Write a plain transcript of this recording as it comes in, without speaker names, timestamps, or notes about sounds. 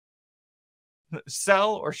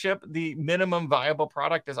sell or ship the minimum viable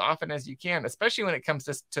product as often as you can, especially when it comes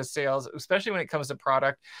to sales, especially when it comes to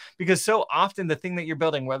product, because so often the thing that you're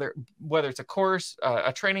building, whether it's a course,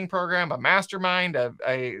 a training program, a mastermind,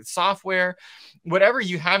 a software, whatever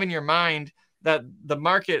you have in your mind that the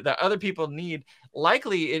market, that other people need,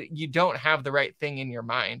 likely you don't have the right thing in your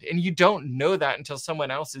mind, and you don't know that until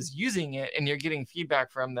someone else is using it and you're getting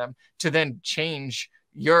feedback from them to then change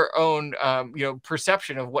your own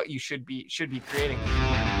perception of what you should be creating.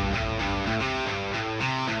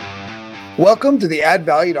 Welcome to the Add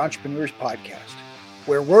Valued Entrepreneurs podcast,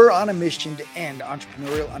 where we're on a mission to end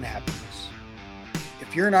entrepreneurial unhappiness.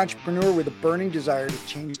 If you're an entrepreneur with a burning desire to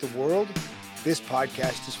change the world, this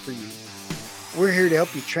podcast is for you. We're here to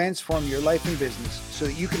help you transform your life and business so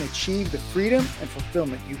that you can achieve the freedom and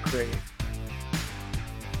fulfillment you crave.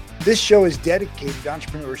 This show is dedicated to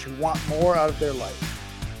entrepreneurs who want more out of their life,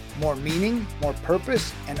 more meaning, more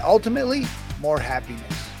purpose, and ultimately, more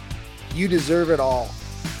happiness. You deserve it all,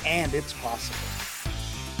 and it's possible.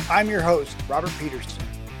 I'm your host, Robert Peterson,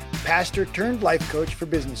 pastor turned life coach for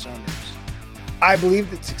business owners. I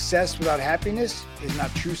believe that success without happiness is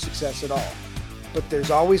not true success at all, but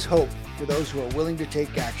there's always hope for those who are willing to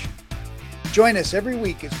take action. Join us every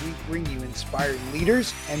week as we bring you inspiring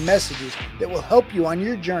leaders and messages that will help you on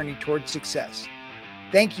your journey towards success.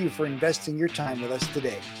 Thank you for investing your time with us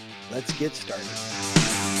today. Let's get started.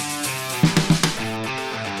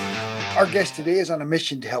 Our guest today is on a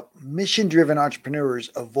mission to help mission-driven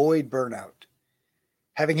entrepreneurs avoid burnout.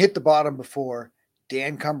 Having hit the bottom before,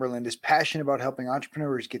 Dan Cumberland is passionate about helping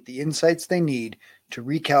entrepreneurs get the insights they need to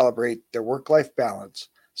recalibrate their work-life balance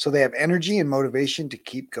so they have energy and motivation to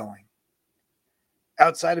keep going.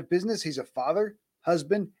 Outside of business, he's a father,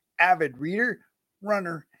 husband, avid reader,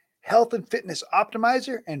 runner, health and fitness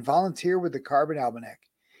optimizer, and volunteer with the Carbon Almanac.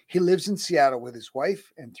 He lives in Seattle with his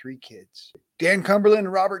wife and 3 kids. Dan Cumberland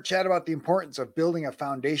and Robert chat about the importance of building a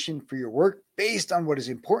foundation for your work based on what is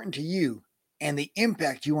important to you and the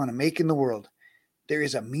impact you want to make in the world. There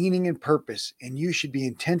is a meaning and purpose, and you should be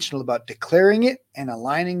intentional about declaring it and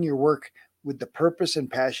aligning your work with the purpose and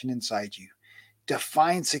passion inside you.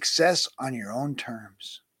 Define success on your own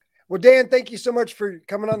terms. Well, Dan, thank you so much for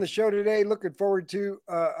coming on the show today. Looking forward to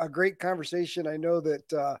a great conversation. I know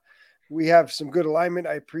that we have some good alignment.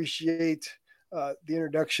 I appreciate the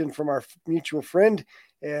introduction from our mutual friend,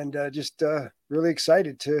 and just really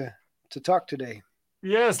excited to talk today.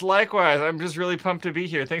 Yes, likewise. I'm just really pumped to be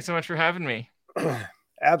here. Thanks so much for having me.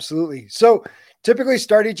 Absolutely. So typically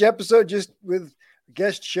start each episode just with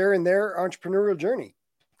guests sharing their entrepreneurial journey.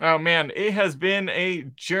 Oh man, it has been a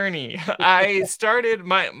journey. I started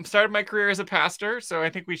my career as a pastor, so I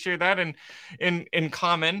think we share that in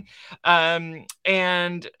common.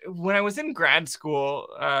 And when I was in grad school,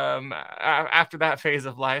 after that phase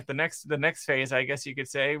of life, the next phase, I guess you could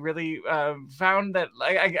say, really found that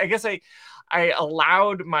I guess I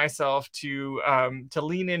allowed myself to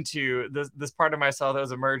lean into this part of myself that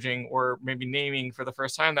was emerging, or maybe naming for the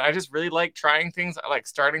first time, that I just really like trying things. I like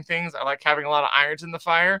starting things. I like having a lot of irons in the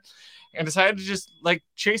fire, and decided to just like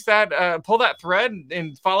chase that, pull that thread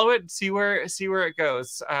and follow it, see where it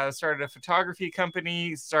goes. Started a photography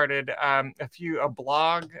company, started a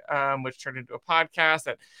blog, which turned into a podcast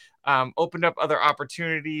that opened up other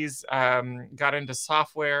opportunities, got into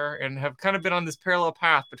software, and have kind of been on this parallel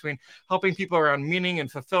path between helping people around meaning and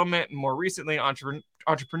fulfillment, and more recently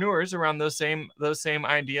entrepreneurs around those same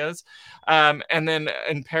ideas, and then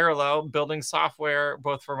in parallel building software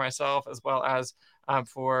both for myself as well as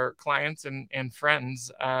for clients and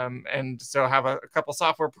friends, and so have a couple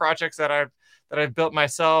software projects that I've built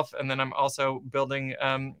myself, and then I'm also building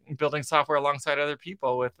software alongside other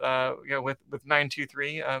people with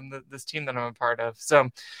 923, this team that I'm a part of. So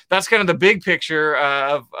that's kind of the big picture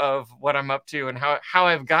of what I'm up to and how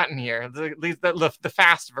I've gotten here. The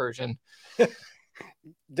fast version.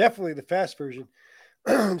 Definitely the fast version.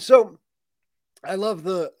 So I love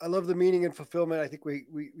the meaning and fulfillment. I think we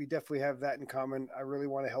definitely have that in common. I really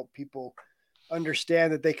want to help people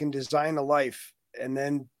understand that they can design a life and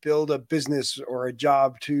then build a business or a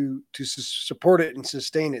job to support it and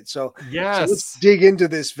sustain it. So, yes. So let's dig into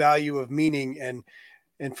this value of meaning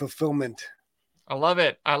and fulfillment. I love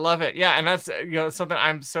it. Yeah. And that's, something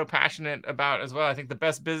I'm so passionate about as well. I think the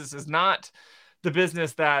best business is not the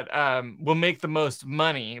business that will make the most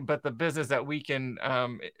money, but the business that we can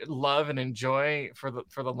love and enjoy for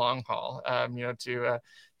the long haul. To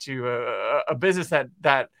a business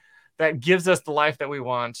that that gives us the life that we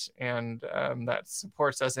want, and that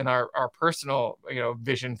supports us in our personal,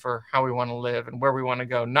 vision for how we want to live and where we want to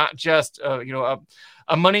go. Not just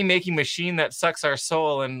a money making machine that sucks our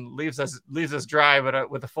soul and leaves us dry, but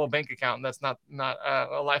with a full bank account. That's not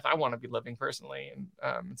a life I want to be living personally.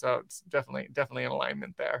 And so it's definitely an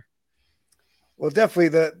alignment there. Well,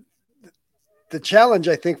 definitely the challenge,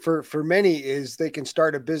 I think, for many is they can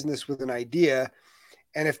start a business with an idea,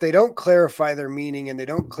 and if they don't clarify their meaning and they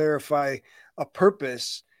don't clarify a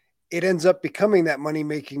purpose, it ends up becoming that money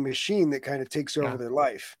making machine that kind of takes over their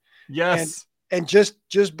life. Yes. And just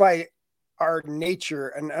by our nature,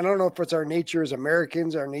 and I don't know if it's our nature as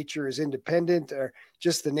Americans, our nature as independent, or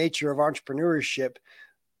just the nature of entrepreneurship,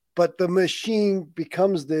 but the machine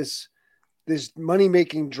becomes this money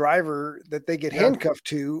making driver that they get handcuffed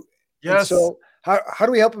to. Yes. And so how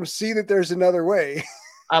do we help them see that there's another way?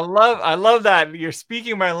 I love that. You're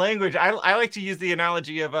speaking my language. I like to use the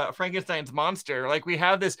analogy of Frankenstein's monster. Like, we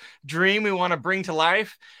have this dream we want to bring to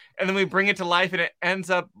life, and then we bring it to life and it ends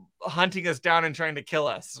up hunting us down and trying to kill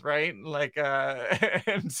us. Right. Like,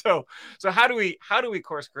 and so how do we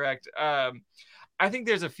course correct? I think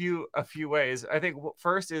there's a few ways. I think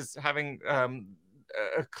first is having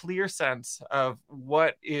a clear sense of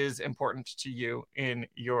what is important to you in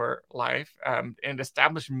your life, and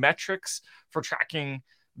establish metrics for tracking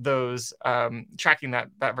tracking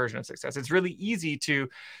that version of success. It's really easy to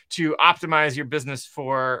optimize your business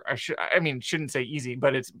for, shouldn't say easy,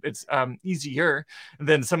 but it's easier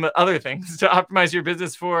than some other things to optimize your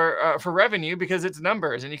business for revenue, because it's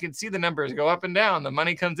numbers and you can see the numbers go up and down, the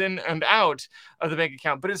money comes in and out of the bank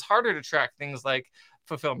account. But it's harder to track things like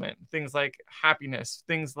fulfillment, things like happiness,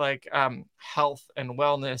 things like health and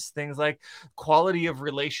wellness, things like quality of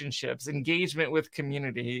relationships, engagement with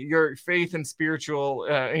community, your faith and spiritual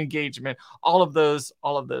engagement, all of those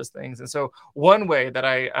things. And so one way that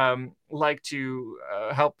I like to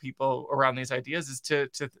help people around these ideas is to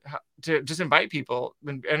just invite people,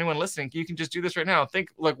 and anyone listening, you can just do this right now. Think,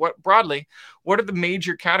 like, what are the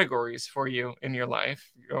major categories for you in your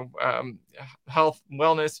life? Health,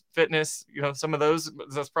 wellness, fitness, some of those,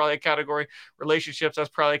 that's probably a category. Relationships, that's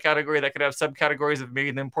probably a category that could have subcategories of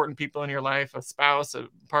maybe the important people in your life, a spouse, a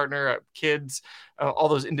partner, kids, all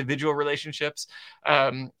those individual relationships,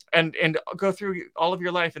 and go through all of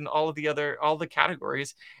your life and all the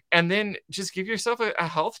categories, and then just give yourself a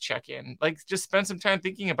health check-in. Like, just spend some time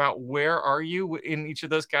thinking about where are you in each of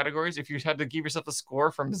those categories. If you had to give yourself a score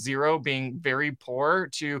from 0 being very poor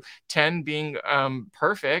to 10 being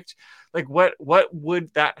perfect, like what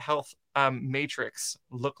would that health matrix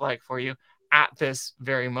look like for you at this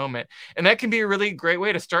very moment? And that can be a really great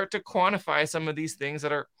way to start to quantify some of these things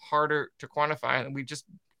that are harder to quantify, and we just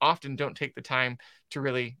often don't take the time to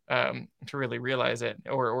really realize it,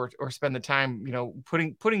 or spend the time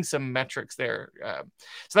putting some metrics there.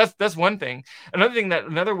 So that's one thing.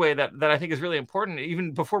 Another way that I think is really important,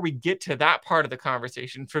 even before we get to that part of the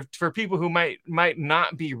conversation, for people who might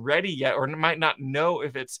not be ready yet, or might not know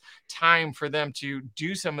if it's time for them to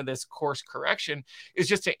do some of this course correction, is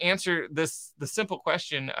just to answer the simple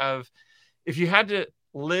question of, if you had to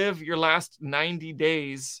live your last 90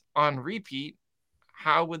 days on repeat,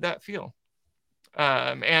 how would that feel?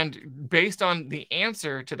 And based on the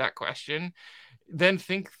answer to that question, then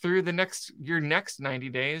think through your next 90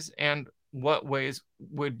 days, and what ways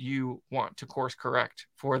would you want to course correct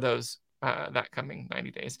for those that coming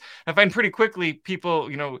 90 days. I find pretty quickly people,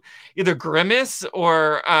 either grimace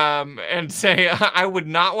or and say, I would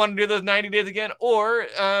not want to do those 90 days again, or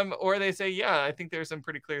they say, yeah, I think there's some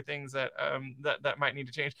pretty clear things that that might need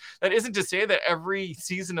to change. That isn't to say that every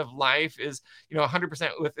season of life is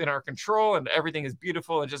 100% within our control and everything is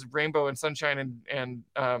beautiful and just rainbow and sunshine and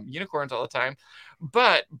unicorns all the time.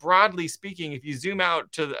 But broadly speaking, if you zoom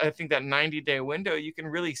out to, I think, that 90-day window, you can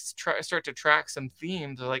really start to track some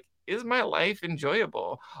themes, like, is my life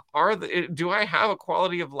enjoyable? Do I have a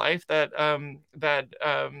quality of life that I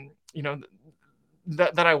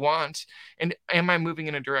want? And am I moving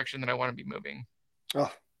in a direction that I want to be moving?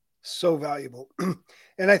 Oh, so valuable.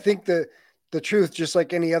 And I think the truth, just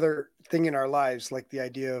like any other thing in our lives, like the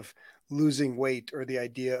idea of losing weight, or the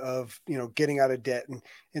idea of, getting out of debt,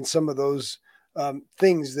 and some of those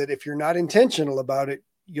things, that if you're not intentional about it,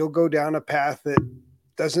 you'll go down a path that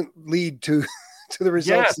doesn't lead to the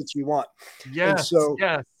results that you want. Yes. And so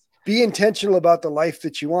be intentional about the life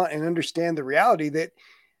that you want, and understand the reality that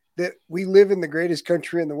we live in the greatest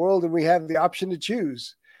country in the world, and we have the option to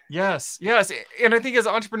choose. Yes, yes. And I think as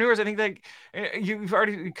entrepreneurs, I think like you've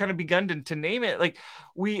already kind of begun to name it. Like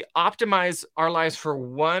we optimize our lives for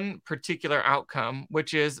one particular outcome,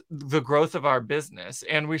 which is the growth of our business.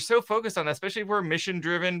 And we're so focused on that, especially if we're mission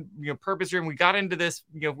driven, purpose driven. We got into this,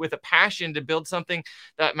 with a passion to build something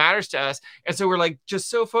that matters to us. And so we're like just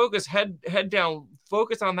so focused, head down,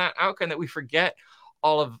 focus on that outcome that we forget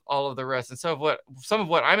all of the rest. And so some of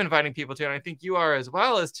what I'm inviting people to, and I think you are as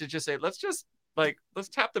well, is to just say, let's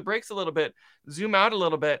tap the brakes a little bit, zoom out a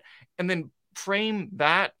little bit, and then frame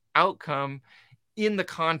that outcome in the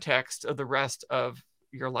context of the rest of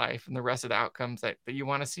your life and the rest of the outcomes that you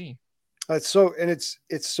want to see. It's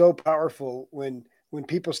so powerful when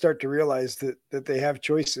people start to realize that they have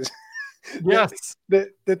choices. that, Yes.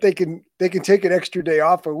 that they can take an extra day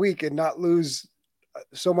off a week and not lose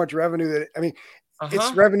so much revenue. That, I mean, it's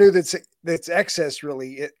Uh-huh. revenue that's excess,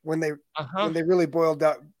 really, Uh-huh. when they really boil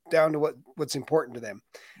down to what's important to them,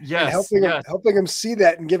 and Yes. Yes. helping them see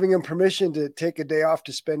that, and giving them permission to take a day off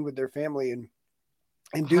to spend with their family, and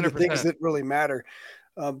do the things 100%. that really matter.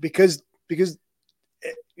 Because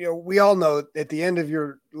we all know at the end of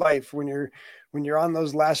your life, when you're on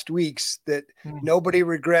those last weeks, that Mm. nobody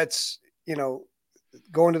regrets,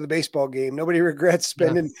 going to the baseball game. Nobody regrets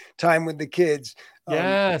spending Yes. time with the kids.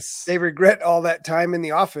 Yes. They regret all that time in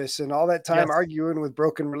the office and all that time Yes. arguing with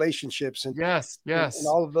broken relationships, and, Yes. and Yes.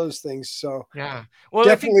 all of those things. So Yeah. Well,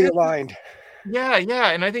 I think definitely this is aligned. Yeah,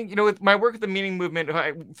 yeah, and I think, with my work with the meaning movement, if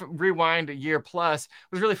I rewind a year plus,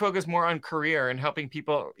 was really focused more on career and helping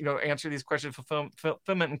people, answer these questions,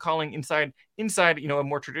 fulfillment and calling inside, a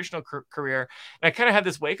more traditional career. And I kind of had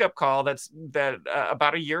this wake up call that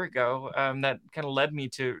about a year ago, that kind of led me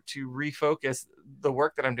to refocus the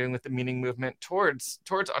work that I'm doing with the meaning movement towards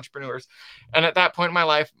entrepreneurs. And at that point in my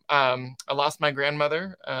life, I lost my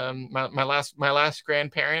grandmother, my last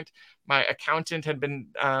grandparent. My accountant had been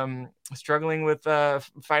struggling with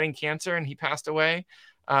fighting cancer, and he passed away.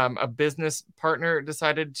 A business partner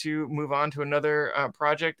decided to move on to another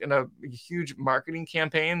project in a huge marketing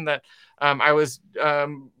campaign that I was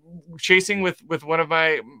chasing with one of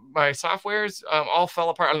my softwares. All fell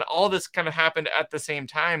apart, and all this kind of happened at the same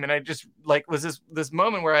time. And I just like was this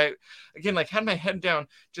moment where I again like had my head down,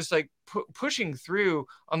 just like pushing through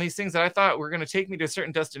on these things that I thought were going to take me to a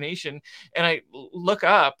certain destination. And I look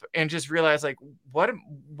up and just realize like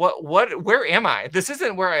where am I? This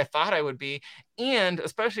isn't where I thought I would be. And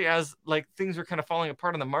especially as like things were kind of falling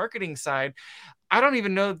apart on the marketing side, I don't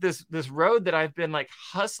even know this road that I've been like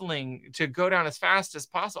hustling to go down as fast as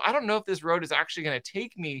possible. I don't know if this road is actually going to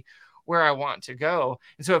take me where I want to go.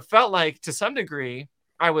 And so it felt like to some degree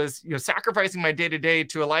I was, sacrificing my day to day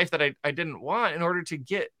to a life that I didn't want in order to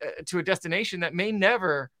get to a destination that may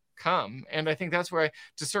never come. And I think that's where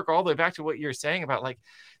to circle all the way back to what you're saying about like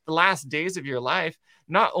the last days of your life.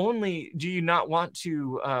 Not only do you not want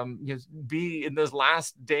to be in those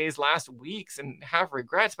last days, last weeks, and have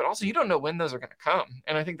regrets, but also you don't know when those are going to come.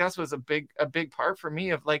 And I think that was a big part for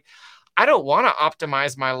me of like, I don't want to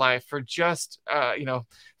optimize my life for just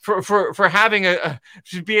for having to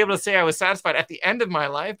be able to say I was satisfied at the end of my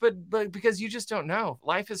life, but because you just don't know.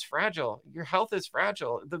 Life is fragile. Your health is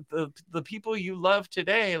fragile. The people you love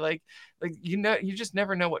today, you just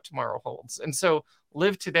never know what tomorrow holds. And so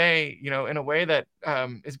live today, in a way that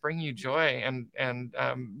is bringing you joy and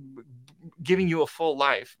giving you a full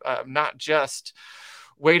life, not just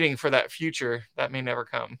waiting for that future that may never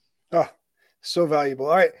come. Oh, so valuable.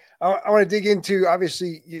 All right. I want to dig into,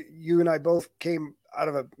 obviously, you and I both came out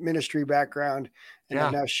of a ministry background and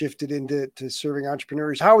have Yeah. now shifted into serving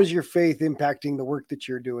entrepreneurs. How is your faith impacting the work that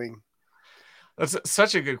you're doing? That's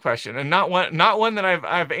such a good question, and not one that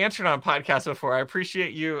I've answered on a podcast before. I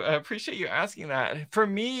appreciate you asking that. For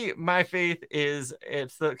me, my faith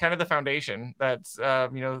it's the kind of the foundation that's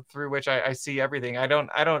through which I see everything. I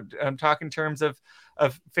don't talk in terms of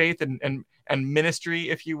faith and ministry,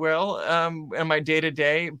 if you will, in my day to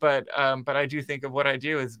day. But I do think of what I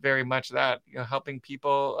do is very much that, helping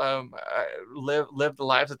people live the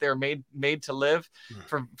lives that they were made to live.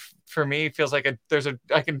 For me, it feels like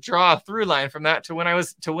I can draw a through line from that to when I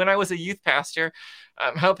was a youth pastor,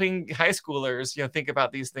 helping high schoolers, think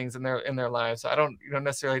about these things in their lives. So I don't,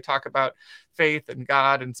 necessarily talk about faith and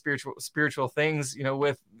God and spiritual things,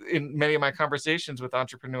 with in many of my conversations with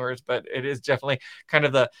entrepreneurs, but it is definitely kind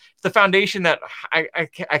of the foundation that I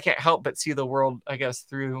can't help but see the world, I guess,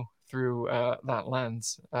 through that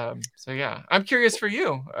lens. So yeah, I'm curious for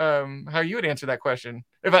you, how you would answer that question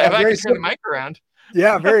if I Very could turn the simple. mic around.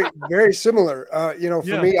 Yeah, very, very similar. For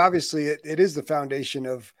Yeah. me, obviously, it is the foundation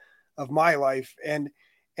of my life, and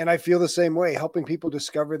I feel the same way. Helping people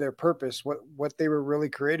discover their purpose, what they were really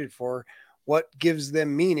created for, what gives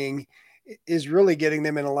them meaning is really getting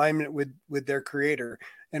them in alignment with their creator.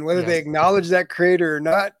 And whether they Yes. acknowledge that creator or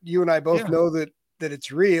not, you and I both Yeah. know that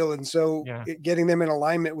it's real. And so Yeah. getting them in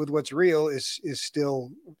alignment with what's real is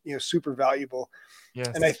still, super valuable.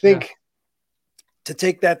 And I Yes. Yeah. think to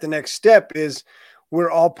take that the next step is,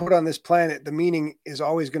 we're all put on this planet. The meaning is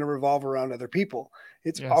always going to revolve around other people.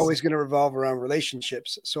 It's Yes. always going to revolve around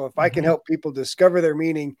relationships. So if I can Mm-hmm. help people discover their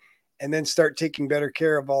meaning and then start taking better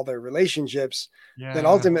care of all their relationships, then Yeah.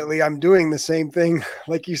 ultimately I'm doing the same thing,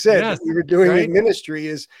 like you said, Yes. that we were doing with Right. ministry,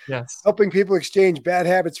 is Yes. helping people exchange bad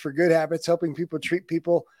habits for good habits, helping people treat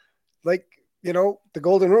people like, the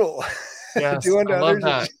golden rule. Yes. Do unto I love others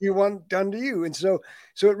that. as you want done to you. And so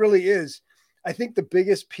it really is. I think the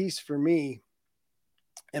biggest piece for me,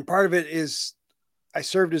 and part of it is, I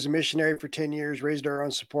served as a missionary for 10 years, raised our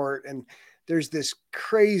own support. And there's this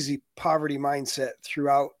crazy poverty mindset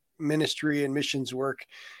throughout ministry and missions work.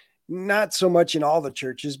 Not so much in all the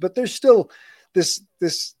churches, but there's still this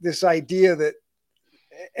idea that,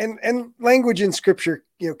 and language in scripture,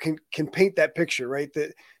 can paint that picture, right?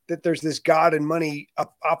 That there's this God and money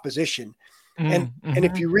opposition. And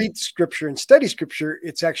if Mm-hmm. you read scripture and study scripture,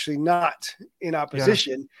 it's actually not in Yeah.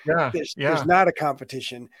 opposition. Yeah. There's Yeah. not a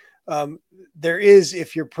competition. There is,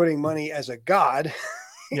 if you're putting money as a god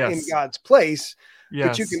in Yes. God's place,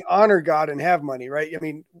 but you can Yes. honor God and have money, right? I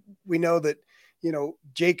mean, we know that,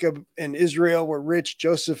 Jacob and Israel were rich.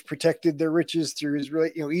 Joseph protected their riches through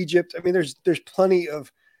Israel, Egypt. I mean, there's plenty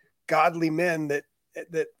of godly men that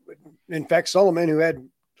in fact, Solomon, who had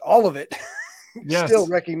all of it, still Yes.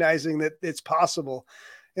 recognizing that it's possible.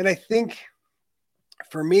 And I think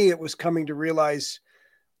for me, it was coming to realize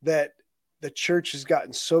that the church has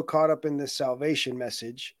gotten so caught up in this salvation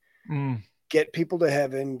message, Mm, get people to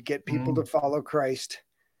heaven, get people to mm, follow Christ,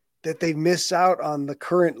 that they miss out on the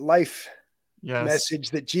current life yes. message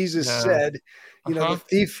that Jesus Yeah. said, Uh-huh.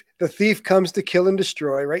 the thief comes to kill and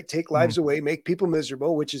destroy, right? Take Mm, lives away, make people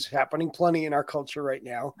miserable, which is happening plenty in our culture right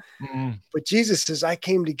now. mm, But Jesus says, I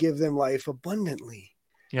came to give them life abundantly.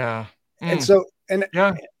 yeah. And Mm, so,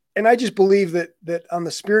 yeah. and I just believe that on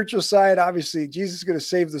the spiritual side, obviously Jesus is going to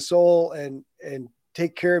save the soul and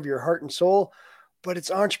take care of your heart and soul, but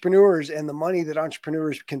it's entrepreneurs and the money that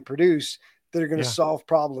entrepreneurs can produce that are going to Yeah. solve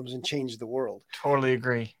problems and change the world. Totally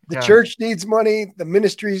agree. The Yeah. church needs money, the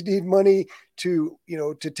ministries need money to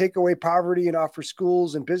take away poverty and offer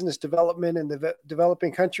schools and business development in the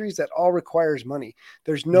developing countries. That all requires money.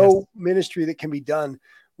 There's Yes. no ministry that can be done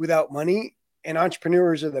without money, and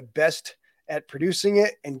entrepreneurs are the best at producing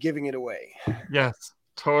it and giving it away. Yes.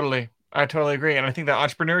 Totally. I totally agree. And I think that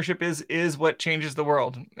entrepreneurship is what changes the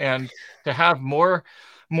world. And to have more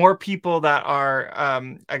people that are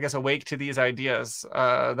I guess awake to these ideas,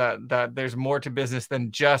 that there's more to business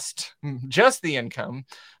than just the income,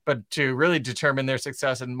 but to really determine their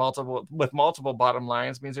success in multiple bottom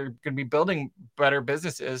lines means they're going to be building better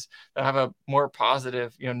businesses that have a more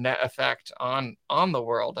positive, net effect on the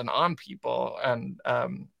world and on people. And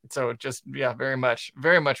so it just, yeah, very much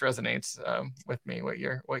resonates with me what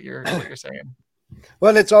you're saying.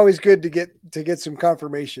 Well, it's always good to get some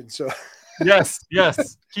confirmation. So Yes,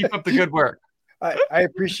 yes. Keep up the good work. I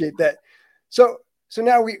appreciate that. So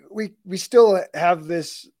now we still have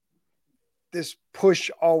this push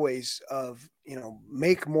always of,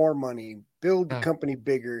 make more money, build the Yeah, company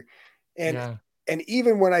bigger. And yeah,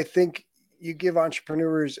 even when I think you give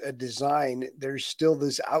entrepreneurs a design, there's still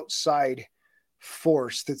this outside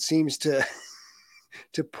force that seems to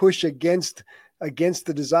push against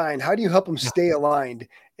the design. How do you help them yeah. stay aligned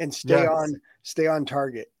and Yes. stay on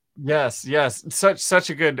target? Yes, yes. Such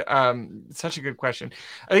a good question.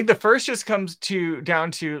 I think the first just comes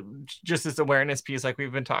down to just this awareness piece, like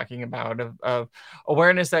we've been talking about, of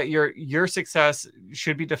awareness that your success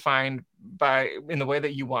should be defined in the way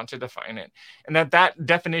that you want to define it, and that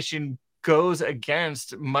definition goes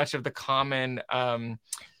against much of the common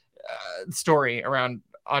story around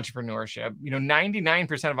entrepreneurship.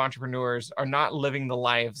 99% of entrepreneurs are not living the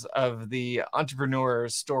lives of the entrepreneur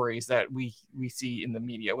stories that we see in the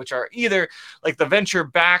media, which are either like the venture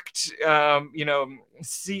backed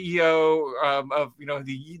CEO of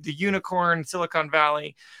the unicorn Silicon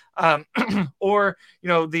Valley, um, or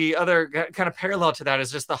the other kind of parallel to that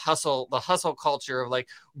is just the hustle culture of like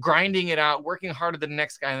grinding it out, working harder than the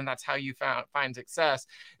next guy, and that's how you find success.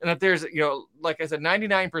 And that there's, like I said,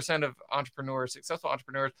 99% of entrepreneurs, successful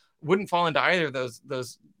entrepreneurs, wouldn't fall into either of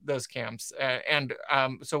those camps.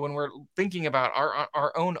 So when we're thinking about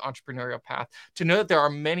our own entrepreneurial path, to know that there are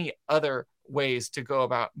many other ways to go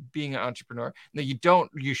about being an entrepreneur, that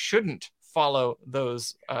you shouldn't follow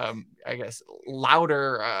those, I guess,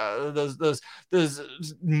 louder, those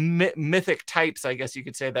mythic types, I guess you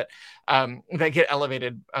could say, that that get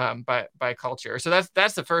elevated by culture. So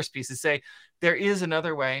that's the first piece, is say there is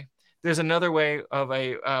another way. There's another way of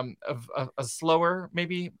a slower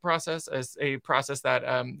maybe process, as a process that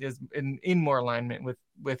is in more alignment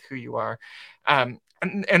with who you are, and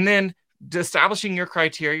then establishing your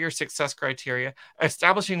criteria, your success criteria,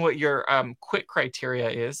 establishing what your quit criteria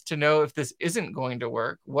is, to know if this isn't going to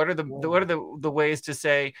work. What are the ways to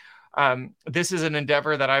say, this is an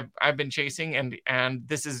endeavor that I've been chasing, and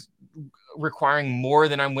this is requiring more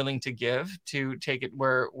than I'm willing to give to take it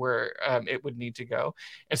where it would need to go.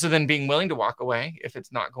 And so then being willing to walk away if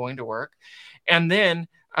it's not going to work. And then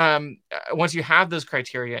once you have those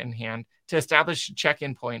criteria in hand, to establish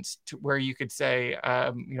check-in points to where you could say,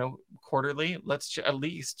 quarterly, let's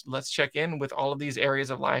check in with all of these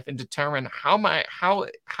areas of life and determine how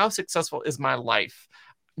successful is my life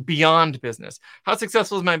beyond business. How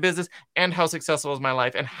successful is my business, and how successful is my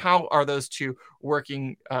life, and how are those two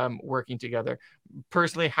working together?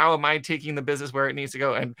 Personally, how am I taking the business where it needs to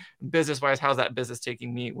go, and business wise, how's that business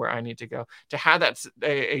taking me where I need to go? To have that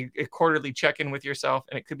a quarterly check-in with yourself,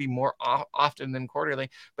 and it could be more often than quarterly,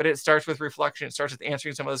 but it starts with reflection. It starts with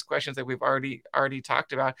answering some of those questions that we've already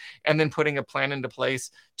talked about, and then putting a plan into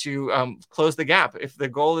place to close the gap. If the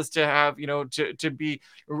goal is to have, to be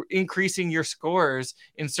increasing your scores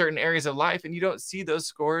in certain areas of life, and you don't see those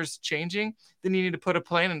scores changing, then you need to put a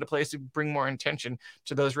plan into place to bring more intention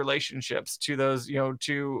to those relationships, to those,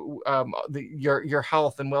 to your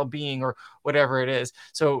health and well-being, or whatever it is.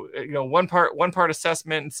 So, one part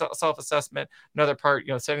assessment and self-assessment, another part,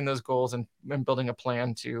 setting those goals and building a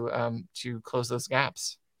plan to close those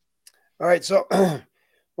gaps. All right. So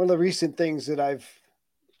one of the recent things that I've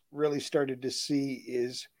really started to see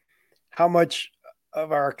is how much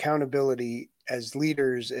of our accountability as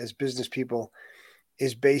leaders, as business people,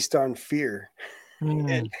 is based on fear.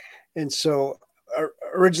 And so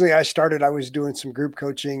originally I was doing some group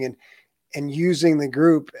coaching and using the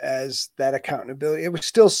group as that accountability. It was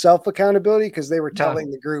still self-accountability, because they were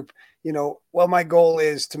telling the group, well, my goal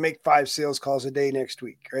is to make 5 sales calls a day next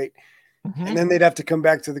week. Right. Mm-hmm. And then they'd have to come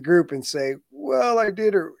back to the group and say, well, I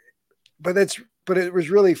did, but it was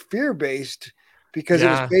really fear-based, because it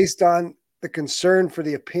was based on the concern for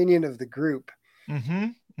the opinion of the group. Mm-hmm.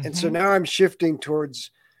 Mm-hmm. And so now I'm shifting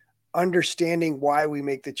towards understanding why we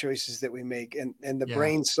make the choices that we make, and the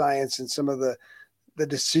brain science, and some of the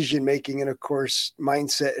decision making, and of course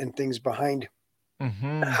mindset and things behind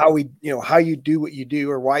how you do what you do,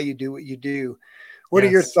 or why you do what you do. What are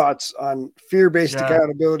your thoughts on fear-based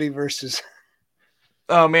accountability versus?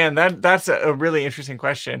 Oh man, that's a really interesting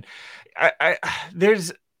question.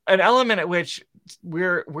 There's an element at which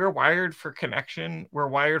we're wired for connection, we're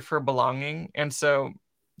wired for belonging, and so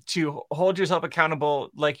to hold yourself accountable,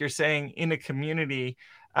 like you're saying, in a community,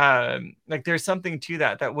 like there's something to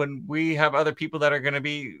that when we have other people that are going to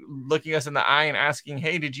be looking us in the eye and asking,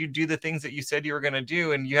 hey, did you do the things that you said you were going to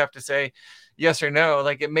do? And you have to say yes or no.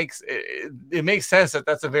 Like it makes sense that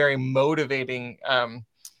that's a very motivating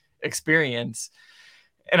experience.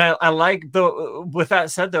 And I like, though, with that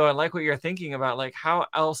said, though, I like what you're thinking about, like how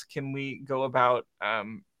else can we go about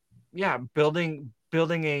building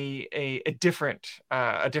a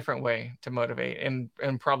different way to motivate, and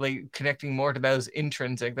probably connecting more to those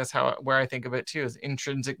intrinsic. That's where I think of it too, is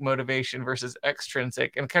intrinsic motivation versus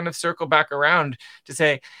extrinsic, and kind of circle back around to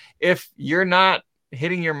say, if you're not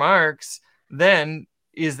hitting your marks, then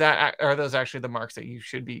are those actually the marks that you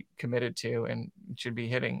should be committed to and should be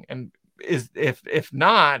hitting? And if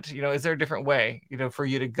not, is there a different way, for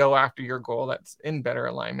you to go after your goal that's in better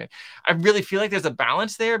alignment? I really feel like there's a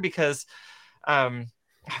balance there, because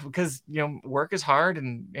work is hard,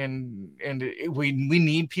 and we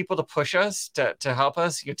need people to push us, to help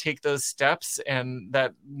us take those steps, and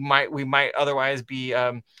that we might otherwise be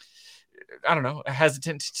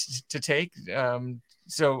hesitant to take.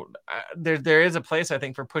 So there is a place, I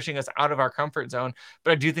think, for pushing us out of our comfort zone,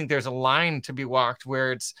 but I do think there's a line to be walked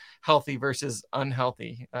where it's healthy versus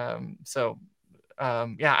unhealthy. I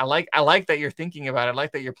like that you're thinking about it. I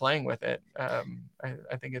like that you're playing with it. I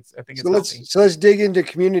think it's healthy. Let's dig into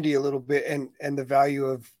community a little bit, and the value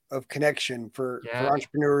of connection for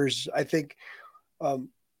entrepreneurs. I think I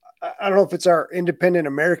don't know if it's our independent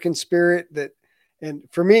American spirit and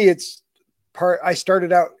for me, it's I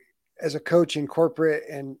started out as a coach in corporate,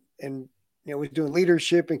 and was doing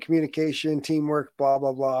leadership and communication, teamwork, blah,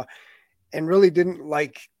 blah, blah, and really didn't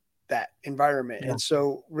like that environment. And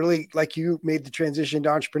so really, like, you made the transition to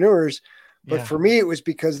entrepreneurs, but for me, it was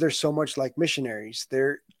because they're so much like missionaries.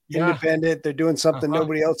 They're Yeah. independent. They're doing something Uh-huh.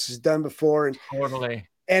 nobody else has done before, Totally.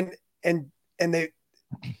 and and they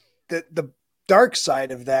the dark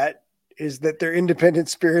side of that is that they're independent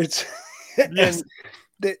spirits, Yes.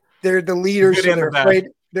 and they're the The leaders, good so and the bad.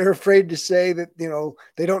 they're afraid to say that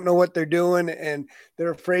they don't know what they're doing, and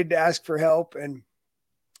they're afraid to ask for help, and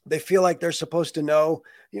they feel like they're supposed to know,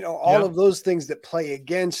 all Yep. of those things that play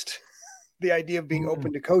against the idea of being Mm,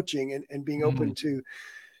 open to coaching and being mm. open to.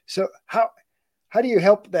 So how do you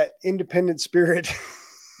help that independent spirit?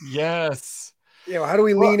 Yes. How do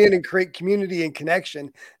we Well, lean in and create community and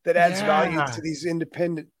connection that adds value yeah. to these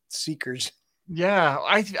independent seekers? Yeah,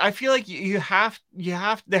 I feel like you have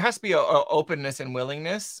there has to be a openness and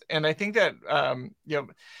willingness, and I think that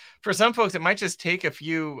for some folks it might just take a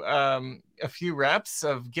few reps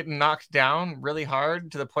of getting knocked down really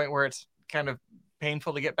hard to the point where it's kind of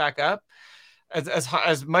painful to get back up.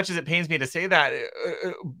 As much as it pains me to say that,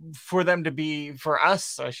 for them to be, for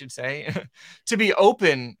us, I should say, to be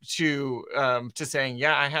open to saying,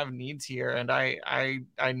 yeah, I have needs here, and I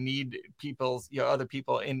need people's, other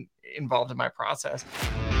people involved in my process.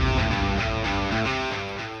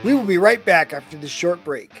 We will be right back after this short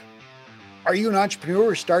break. Are you an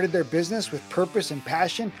entrepreneur who started their business with purpose and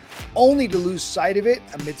passion only to lose sight of it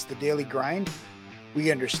amidst the daily grind? We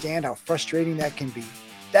understand how frustrating that can be.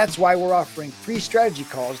 That's why we're offering free strategy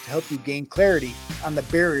calls to help you gain clarity on the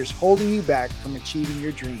barriers holding you back from achieving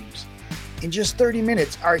your dreams. In just 30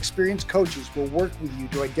 minutes, our experienced coaches will work with you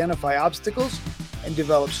to identify obstacles and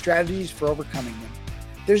develop strategies for overcoming them.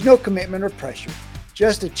 There's no commitment or pressure,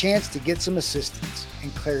 just a chance to get some assistance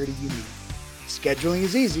and clarity you need. Scheduling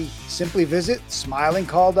is easy. Simply visit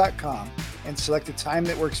smilingcall.com and select a time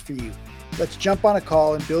that works for you. Let's jump on a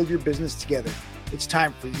call and build your business together. It's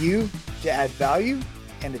time for you to add value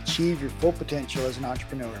and achieve your full potential as an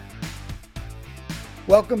entrepreneur.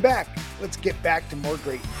 Welcome back. Let's get back to more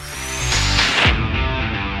greatness.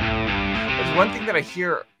 There's one thing that I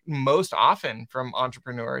hear most often from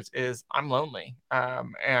entrepreneurs is, I'm lonely,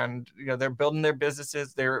 and they're building their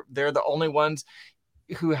businesses. They're the only ones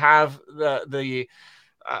who have the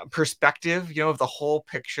perspective, of the whole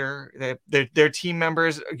picture. Their team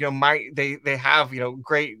members, they have,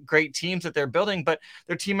 great teams that they're building, but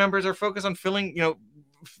their team members are focused on filling,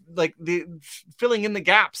 like the filling in the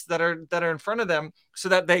gaps that are in front of them, so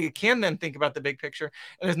that they can then think about the big picture.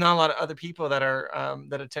 And there's not a lot of other people that are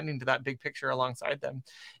that attending to that big picture alongside them.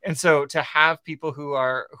 And so to have people who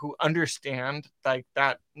understand like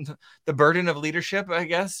that, the burden of leadership, I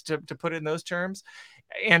guess, to put it in those terms,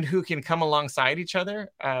 and who can come alongside each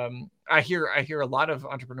other. I hear a lot of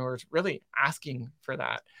entrepreneurs really asking for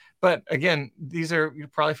that. But again, these are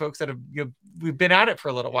probably folks that have, we've been at it for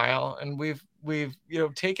a little while, and we've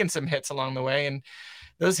taken some hits along the way. And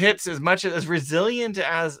those hits, as much as resilient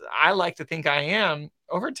as I like to think I am,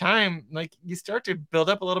 over time, like, you start to build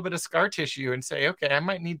up a little bit of scar tissue and say, okay, I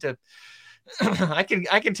might need to I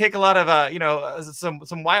can take a lot of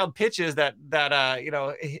some wild pitches that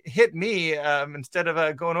hit me, instead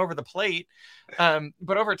of going over the plate.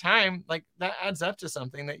 But over time, like, that adds up to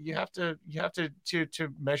something that you have to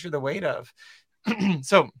measure the weight of.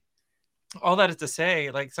 So all that is to say,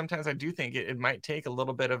 like, sometimes I do think it might take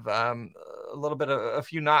a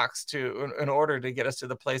few knocks in order to get us to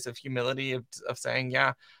the place of humility, of saying,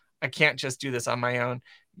 yeah, I can't just do this on my own.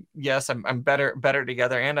 Yes, I'm better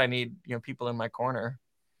together, and I need, people in my corner.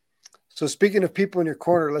 So speaking of people in your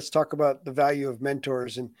corner, let's talk about the value of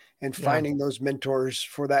mentors and Yeah. finding those mentors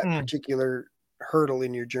for that Mm. particular hurdle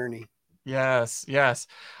in your journey. Yes, yes.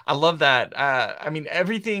 I love that. I mean,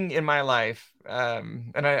 everything in my life,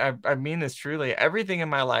 and I mean this truly, everything in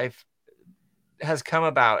my life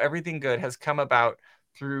everything good has come about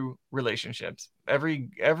through relationships.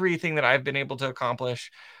 Everything that I've been able to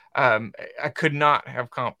accomplish, I could not have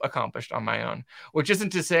accomplished on my own. Which isn't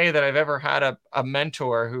to say that I've ever had a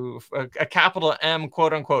mentor, a capital M,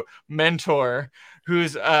 quote unquote, mentor,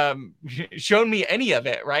 who's shown me any of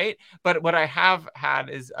it, right? But what I have had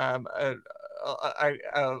is a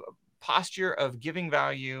posture of giving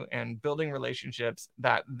value and building relationships,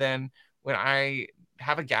 that then, when I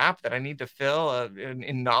have a gap that I need to fill,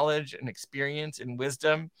 in knowledge and experience and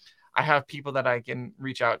wisdom, I have people that I can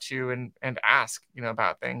reach out to and ask,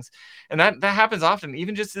 about things. And that happens often.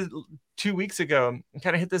 Even just 2 weeks ago, I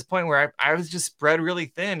kind of hit this point where I was just spread really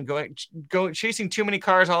thin, going chasing too many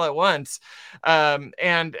cars all at once,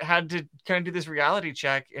 and had to kind of do this reality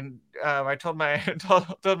check. And I told my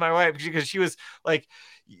told my wife, because she was like,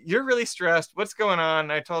 you're really stressed. What's going on?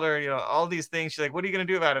 I told her, all these things. She's like, what are you going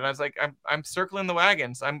to do about it? And I was like, I'm circling the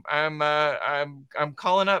wagons. I'm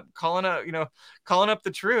calling up, calling up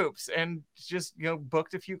the troops, and just,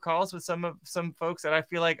 booked a few calls with some folks that I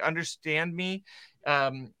feel like understand me,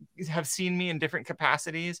 um, have seen me in different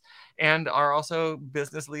capacities, and are also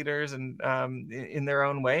business leaders, and in their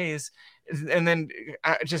own ways. And then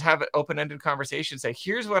just have an open-ended conversation. Say,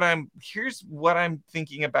 here's what I'm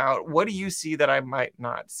thinking about. What do you see that I might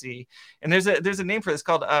not see? And there's a name for this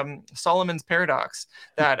called Solomon's paradox.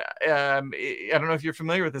 That I don't know if you're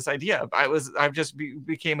familiar with this idea. I've just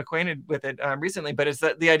became acquainted with it recently. But it's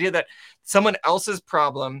the idea that someone else's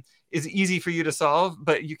problem is easy for you to solve,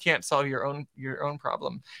 but you can't solve your own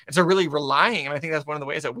problem. And so really relying, and I think that's one of the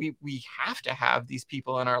ways that we have to have these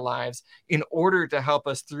people in our lives in order to help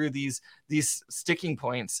us through these sticking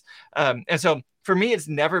points. And so for me, it's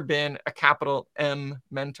never been a capital M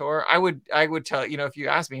mentor. I would tell, if you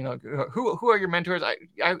ask me, who are your mentors?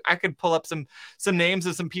 I could pull up some names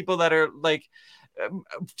of some people that are like,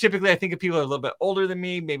 typically I think of people that are a little bit older than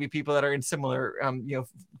me, maybe people that are in similar,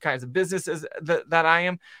 kinds of businesses that I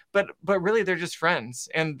am, but really they're just friends.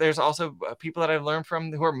 And there's also people that I've learned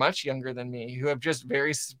from who are much younger than me, who have just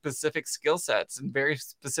very specific skill sets and very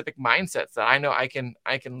specific mindsets that I know I can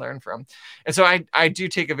learn from. And so I do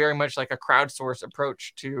take a very much like a crowdsource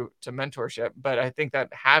approach to mentorship, but I think that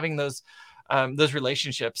having those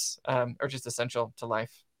relationships are just essential to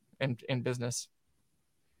life and in business.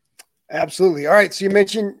 Absolutely. All right. So you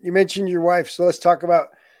mentioned your wife. So let's talk about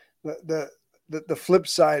the flip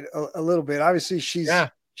side a little bit. Obviously, she's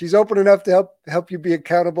open enough to help you be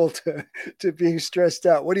accountable to being stressed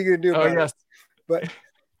out. What are you going to do about it? But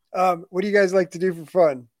what do you guys like to do for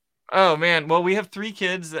fun? Oh man, well, we have 3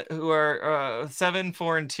 kids who are 7,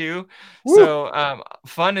 4, and 2. Woo! So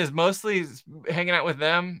fun is mostly hanging out with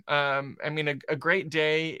them. I mean, a great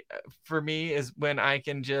day for me is when I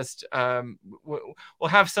can just we'll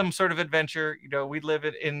have some sort of adventure. We live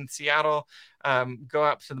in Seattle, go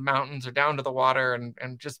up to the mountains or down to the water,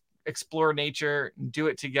 and just explore nature, do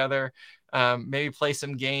it together. Maybe play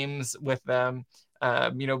some games with them.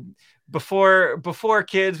 Before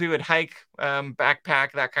kids, we would hike,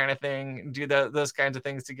 backpack, that kind of thing, do those kinds of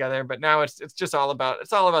things together. But now it's just all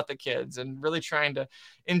about the kids, and really trying to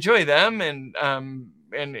enjoy them, and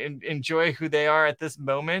enjoy who they are at this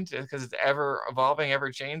moment, because it's ever evolving,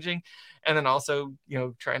 ever changing. And then also,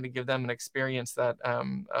 trying to give them an experience that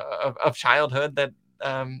of childhood that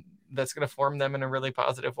that's going to form them in a really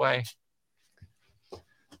positive way.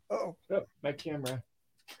 Oh, my camera.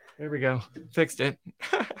 There we go. Fixed it.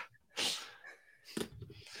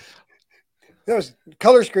 That was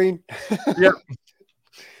color screen. Yep.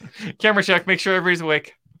 Camera check. Make sure everybody's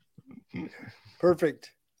awake.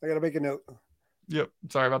 Perfect. I got to make a note. Yep.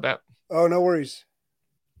 Sorry about that. Oh, no worries.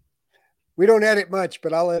 We don't edit much,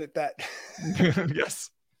 but I'll edit that.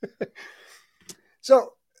 Yes.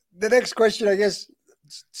 So the next question, I guess,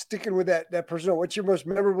 sticking with that personal, what's your most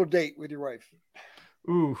memorable date with your wife?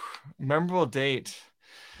 Ooh, memorable date.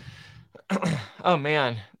 Oh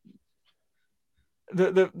man.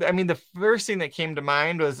 The first thing that came to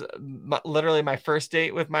mind was literally my first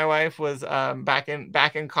date with my wife was back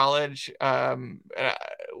in college.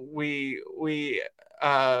 We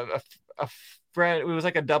a friend. It was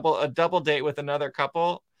like a double date with another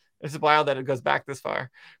couple. It's wild that it goes back this far,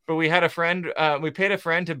 but we had a friend. We paid a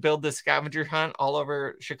friend to build this scavenger hunt all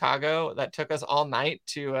over Chicago that took us all night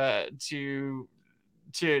to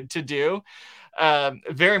do.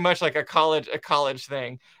 Very much like a college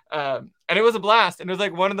thing. And it was a blast. And it was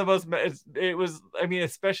like one of the most, it was, I mean,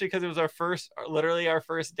 especially because it was literally our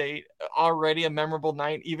first date, already a memorable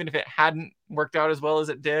night, even if it hadn't worked out as well as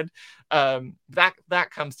it did.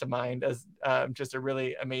 That comes to mind as just a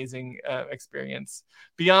really amazing experience.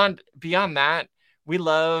 Beyond that, we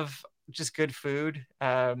love just good food.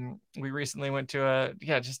 We recently went to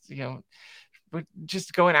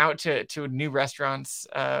just going out to new restaurants.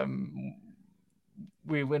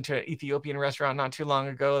 We went to an Ethiopian restaurant not too long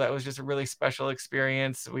ago. That was just a really special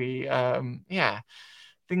experience. We,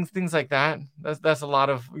 things like that. That's a lot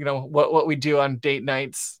of, what we do on date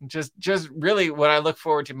nights. Just really what I look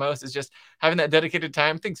forward to most is just having that dedicated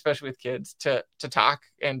time, I think, especially with kids, to talk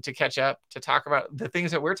and to catch up, to talk about the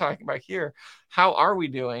things that we're talking about here. How are we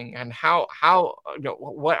doing, and how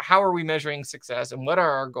are we measuring success, and what are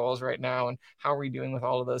our goals right now, and how are we doing with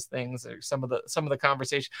all of those things? Or some of the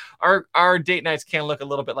conversation. Our date nights can look a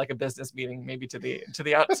little bit like a business meeting, maybe to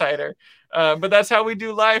the outsider, but that's how we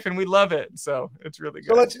do life, and we love it. So it's really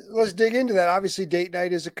good. So let's dig into that. Obviously, date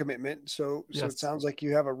night is a commitment. So Yes. It sounds like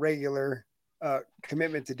you have a regular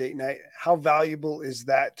commitment to date night. How valuable is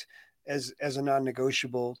that as a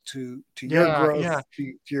non-negotiable to your Yeah, growth, yeah.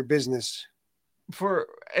 to your business?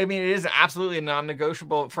 I mean, it is absolutely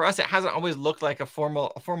non-negotiable for us. It hasn't always looked like a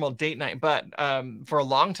formal date night, but for a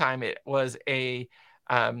long time it was a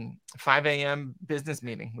 5 a.m. business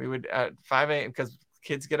meeting. We would at 5 a.m. because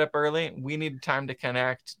kids get up early. We need time to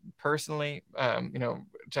connect personally,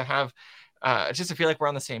 to have just to feel like we're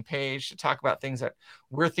on the same page, to talk about things that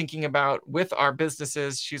we're thinking about with our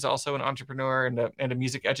businesses. She's also an entrepreneur and a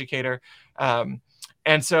music educator,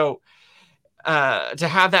 and so to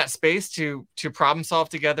have that space to problem solve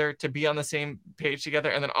together, to be on the same page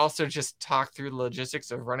together, and then also just talk through the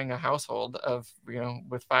logistics of running a household of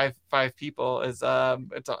with five people is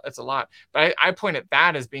it's a lot. But I point at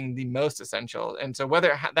that as being the most essential. And so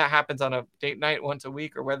whether that happens on a date night once a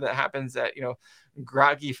week, or whether that happens at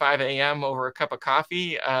groggy 5 a.m. over a cup of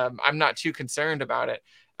coffee, I'm not too concerned about it.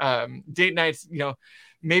 Date nights,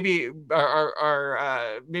 maybe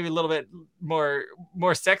are maybe a little bit more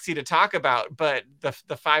sexy to talk about, but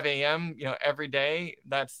the 5 a.m. Every day,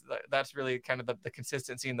 that's really kind of the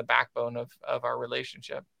consistency and the backbone of our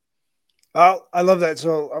relationship. Oh, I love that.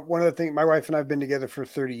 So one of the things, my wife and I've been together for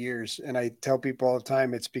 30 years, and I tell people all the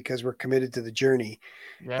time, it's because we're committed to the journey.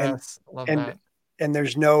 and Yes, love and that. and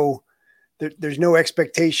there's no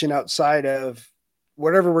expectation outside of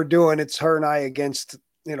whatever we're doing. It's her and I against,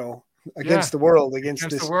 Yeah, against the world, against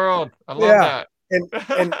against the this. world. I love Yeah. that. And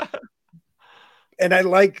and and I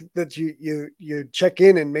like that you check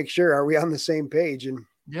in and make sure, are we on the same page?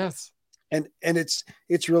 Yes. And it's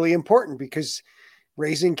really important, because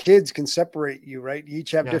raising kids can separate you, right? You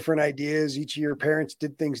each have Yeah. different ideas. Each of your parents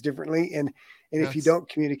did things differently. And if you Yes. don't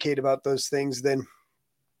communicate about those things, then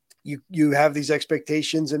you have these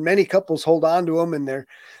expectations, and many couples hold on to them, and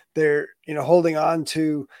they're holding on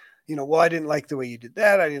to, well, I didn't like the way you did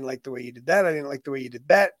that. I didn't like the way you did that. I didn't like the way you did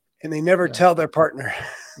that. And they never Yeah. tell their partner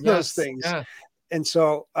those Yes. things. Yeah. And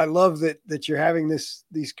so I love that you're having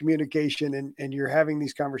these communication, and you're having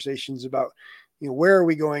these conversations about, where are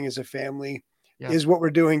we going as a family? Yeah. Is what we're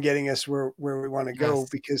doing getting us where we want to go? Yes.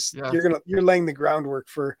 Because Yes. you're laying the groundwork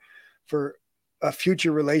for a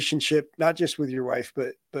future relationship, not just with your wife,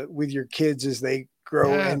 but with your kids as they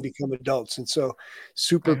grow and Yes. become adults. And so I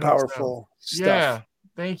super hope so. powerful stuff. Yeah.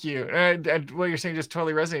 Thank you. And what you're saying just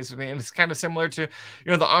totally resonates with me. And it's kind of similar to,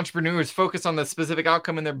 the entrepreneurs focus on the specific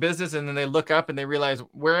outcome in their business, and then they look up and they realize,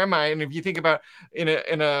 where am I? And if you think about in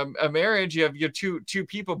a marriage, you have your two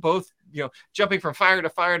people both, jumping from fire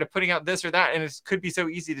to putting out this or that. And it could be so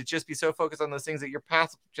easy to just be so focused on those things that your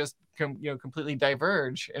paths just completely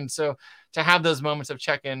diverge. And so to have those moments of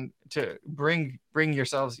check-in to bring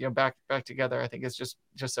yourselves, back together, I think is just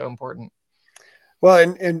so important.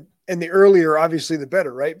 Well, and the earlier, obviously, the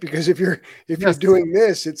better, right? Because if you're Yes. doing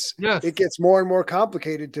this, Yes. it gets more and more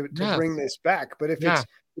complicated to Yes. bring this back. But Yeah.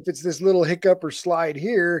 if it's this little hiccup or slide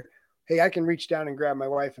here, hey, I can reach down and grab my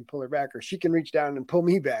wife and pull her back, or she can reach down and pull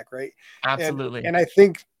me back, right? And Absolutely. and I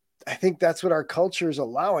think that's what our culture is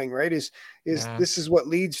allowing, right? Is Yeah. this is what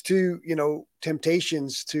leads to,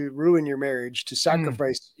 temptations to ruin your marriage, to Mm.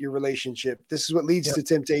 sacrifice your relationship. This is what leads Yep. to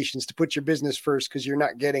temptations to put your business first, because you're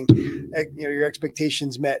not getting, your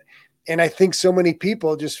expectations met. And I think so many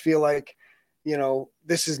people just feel like,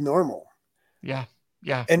 this is normal. Yeah.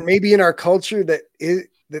 Yeah. And maybe in our culture that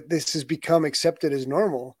this has become accepted as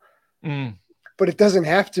normal, Mm. but it doesn't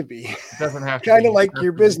have to be. It doesn't have to Kind of be. like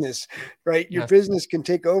your Absolutely. business, right? Your Yes. business can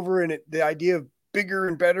take over, and the idea of bigger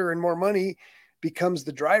and better and more money becomes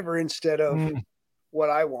the driver instead of Mm. what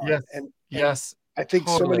I want. Yes. And Yes. I think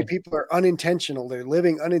so many Totally. people are unintentional. They're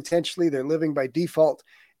living unintentionally. They're living by default,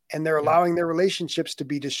 and they're Yeah. allowing their relationships to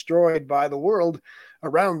be destroyed by the world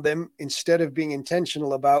around them, instead of being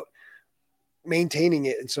intentional about maintaining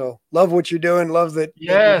it. And so love what you're doing. Love that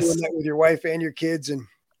you're doing Yes. that with your wife and your kids. And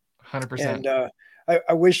 100%. and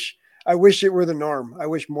I wish it were the norm. I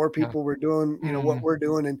wish more Yeah. people were doing, what Mm. we're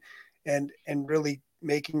doing, and really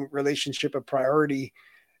making relationship a priority.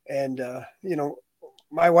 And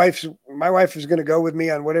my wife is going to go with me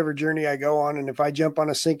on whatever journey I go on. And if I jump on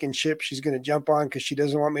a sinking ship, she's going to jump on, because she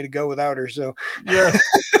doesn't want me to go without her. So Yes.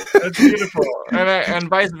 That's beautiful. And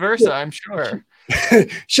vice versa, I'm sure.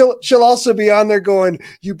 she'll also be on there going,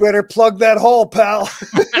 "You better plug that hole, pal."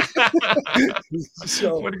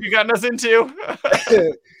 So What have you gotten us into?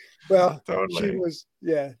 well, she Totally. was,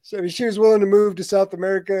 yeah. So I mean, she was willing to move to South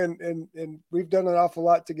America, and we've done an awful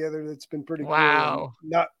lot together. That's been pretty cool. And Wow.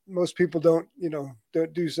 not most people don't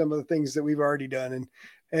do some of the things that we've already done.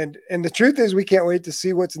 And the truth is, we can't wait to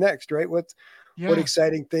see what's next, right? What Yeah.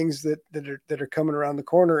 exciting things that are coming around the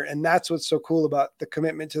corner. And that's what's so cool about the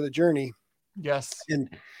commitment to the journey. Yes. And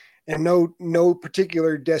and no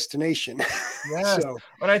particular destination. Yes. So,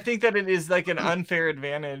 But I think that it is like an unfair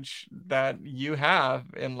advantage that you have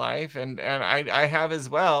in life, and I have as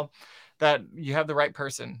well, that you have the right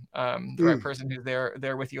person who's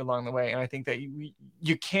there with you along the way. And I think that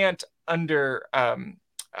you can't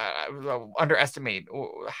underestimate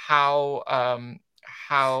how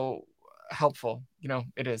helpful,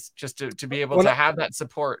 it is just to be able when to have that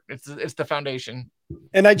support. It's the foundation.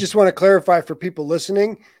 And I just want to clarify for people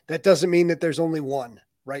listening, that doesn't mean that there's only one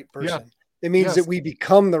right Yeah. person. It means that Yes. we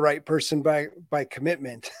become the right person by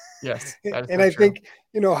commitment. Yes. That is And so I true. think,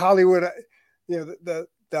 Hollywood, the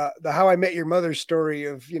How I Met Your Mother story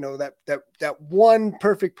of, that one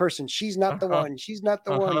perfect person. She's not the Uh-huh. one. She's not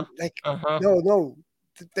the Uh-huh. one. Like, Uh-huh. no,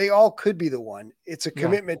 they all could be the one. It's a Yeah.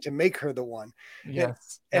 commitment to make her the one. And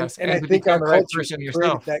Yes. and Yes. and I And to think become our the right culture's person created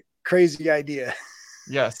yourself. that crazy idea.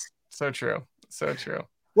 Yes. So true. So true.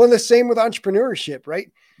 Well, the same with entrepreneurship, right?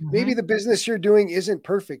 Maybe Hmm. the business you're doing isn't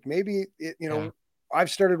perfect. Maybe Yeah. I've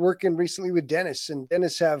started working recently with dentists, and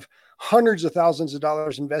dentists have hundreds of thousands of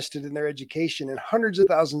dollars invested in their education and hundreds of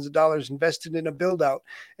thousands of dollars invested in a build out.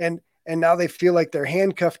 And now they feel like they're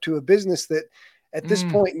handcuffed to a business that at this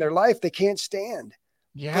Mm. point in their life they can't stand.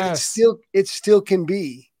 But Yes. it still can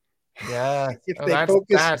be Yes. if Oh, they that's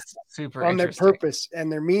focus that's super on their interesting. purpose and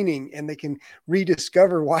their meaning, and they can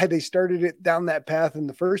rediscover why they started it down that path in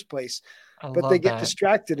the first place. I But they love get that.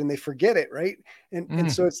 distracted and they forget it, right? And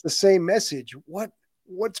Mm. so it's the same message.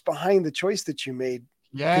 What's behind the choice that you made?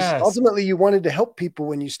 Because Yes. ultimately you wanted to help people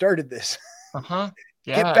when you started this. Uh-huh.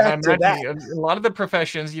 Get Yeah, and I back to imagine that. a lot of the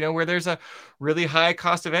professions, where there's a really high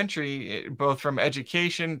cost of entry, both from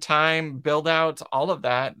education, time, build outs, all of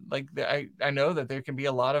that. Like I know that there can be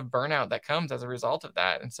a lot of burnout that comes as a result of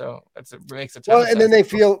that, and so it makes a ton Well, of and then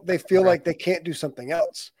sense. they feel like they can't do something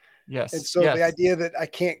else. And Yes, so the yes, idea that I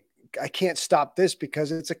can't stop this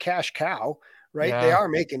because it's a cash cow, right? They yeah, are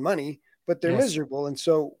making money, but they're yes, miserable. And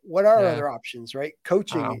so what are yeah, other options, right?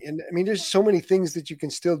 Coaching. wow, And I mean, there's so many things that you can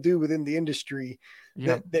still do within the industry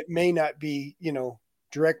yep, that may not be,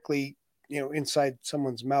 directly, inside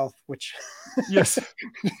someone's mouth, which yes,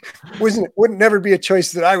 wouldn't never be a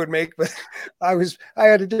choice that I would make, but I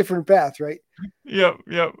had a different path, right? yep,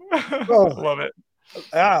 yep. Oh, Love it.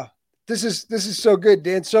 Ah, this is so good,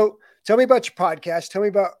 Dan. So tell me about your podcast. Tell me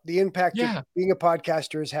about the impact that Yeah, being a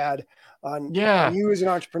podcaster has had on yeah. you as an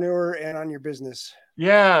entrepreneur and on your business.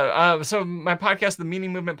 Yeah, so my podcast, the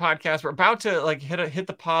Meaning Movement podcast, we're about to like hit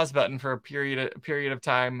the pause button for a period of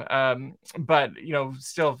time. But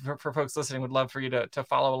still for folks listening, would love for you to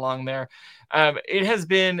follow along there. It has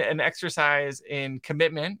been an exercise in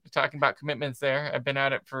commitment, talking about commitments there. I've been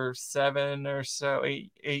at it for 7 or so,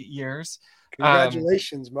 8 years. Um,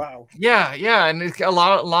 Congratulations. Wow. yeah, yeah, and it's a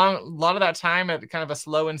lot of that time at kind of a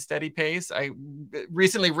slow and steady pace. I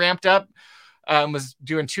recently ramped up, was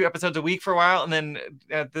doing 2 episodes a week for a while, and then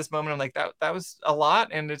at this moment I'm like, that was a lot,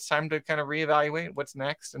 and it's time to kind of reevaluate what's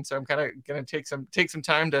next. And so I'm kind of going to take some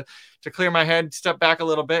time to clear my head, step back a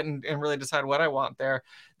little bit, and really decide what I want there.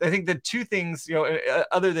 I think the two things,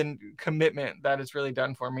 other than commitment, that it's really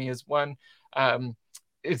done for me is one,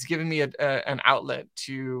 it's given me an outlet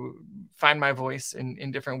to find my voice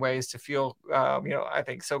in different ways, to feel I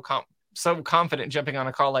think so confident jumping on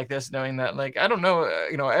a call like this, knowing that, like, I don't know,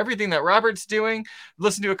 everything that Robert's doing.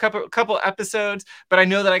 Listen to a couple episodes, but I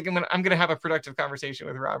know that I'm gonna have a productive conversation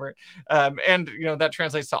with Robert, and that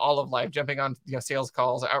translates to all of life. Jumping on sales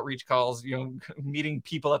calls, outreach calls, meeting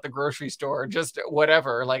people at the grocery store, just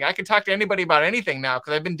whatever. Like, I can talk to anybody about anything now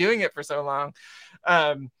because I've been doing it for so long.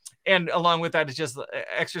 Um, and along with that is just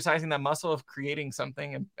exercising that muscle of creating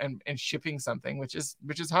something and shipping something, which is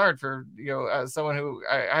hard for someone who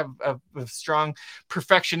I have a strong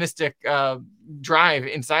perfectionistic drive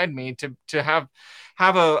inside me to have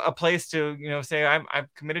a place to say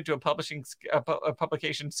I've committed to a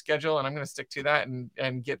publication schedule, and I'm going to stick to that and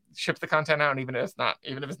ship the content out, even if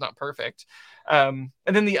it's not perfect. And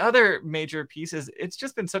then the other major piece is it's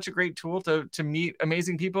just been such a great tool to meet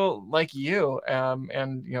amazing people like you,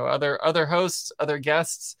 and other hosts, other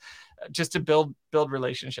guests, just to build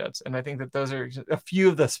relationships. And I think that those are a few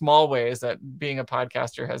of the small ways that being a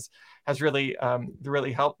podcaster has really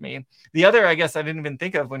helped me. The other, I guess, I didn't even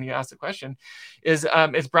think of when you asked the question, is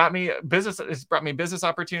it's brought me business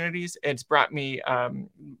opportunities. It's brought me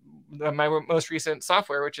my most recent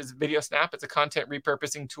software, which is Video Snap. It's a content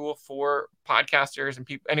repurposing tool for podcasters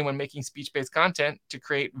and anyone making speech-based content to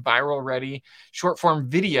create viral ready short form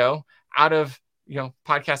video out of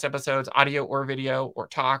podcast episodes, audio or video or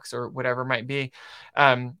talks or whatever it might be.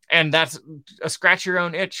 And that's a scratch your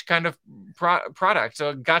own itch kind of product.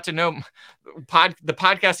 So got to know the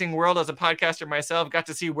podcasting world as a podcaster myself, got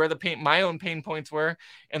to see where my own pain points were,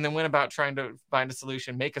 and then went about trying to find a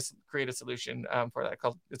solution, create a solution for that.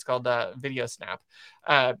 It's called Video Snap.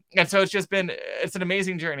 And so it's an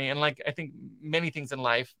amazing journey. And like, I think many things in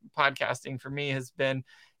life, podcasting for me has been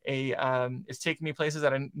it's taken me places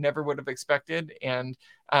that I never would have expected, and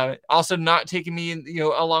also not taking me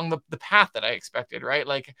along the path that I expected, right?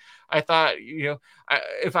 Like I thought,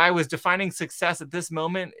 if I was defining success at this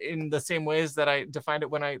moment in the same ways that I defined it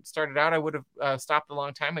when I started out, I would have stopped a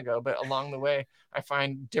long time ago. But along the way, I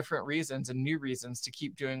find different reasons and new reasons to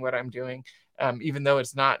keep doing what I'm doing. Even though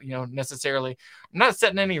it's not, necessarily, I'm not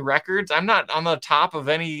setting any records. I'm not on the top of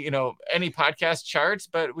any podcast charts,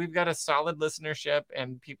 but we've got a solid listenership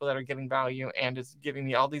and people that are getting value, and it's giving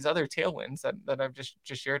me all these other tailwinds that I've just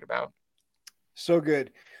shared about. So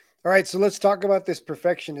good. All right. So let's talk about this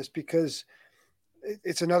perfectionist, because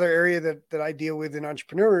it's another area that I deal with in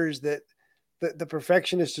entrepreneurs, that the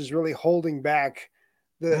perfectionist is really holding back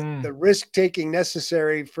the risk taking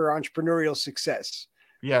necessary for entrepreneurial success.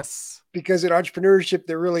 Yes. Because in entrepreneurship,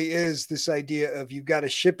 there really is this idea of you've got to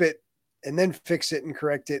ship it and then fix it and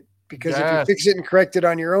correct it. Because if you fix it and correct it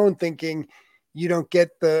on your own thinking, you don't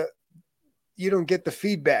get the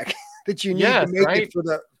feedback that you need to make it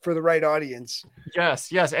for the right audience.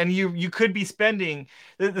 Yes. And you could be spending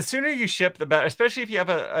the sooner you ship, the better, especially if you have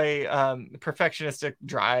a perfectionistic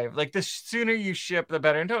drive. Like the sooner you ship, the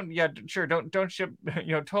better. And don't ship,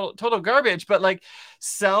 total garbage, but like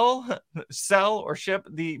sell or ship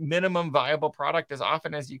the minimum viable product as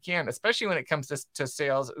often as you can, especially when it comes to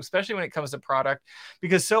sales, especially when it comes to product,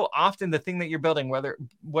 because so often the thing that you're building, whether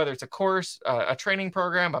it's a course, a training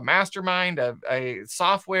program, a mastermind, a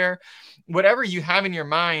software, whatever you have in your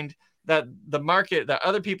mind that the market, that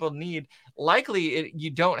other people need, likely you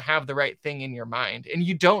don't have the right thing in your mind, and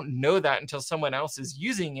you don't know that until someone else is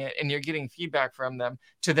using it and you're getting feedback from them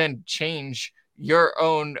to then change your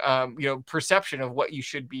own perception of what you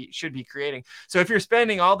should be creating. So if you're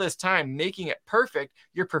spending all this time making it perfect,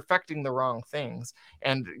 you're perfecting the wrong things,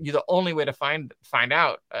 and the only way to find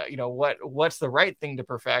out what's the right thing to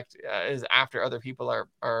perfect is after other people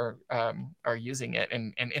are using it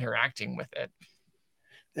and interacting with it.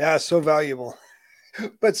 Yeah, so valuable,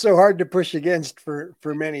 but so hard to push against for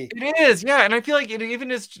many. It is, yeah, and I feel like it even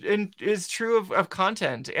is true of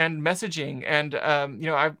content and messaging. And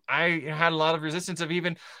I had a lot of resistance of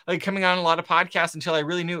even like coming on a lot of podcasts until I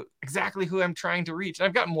really knew exactly who I'm trying to reach. And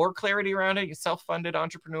I've got more clarity around it. Self-funded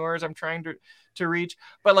entrepreneurs I'm trying to reach,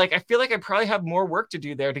 but like I feel like I probably have more work to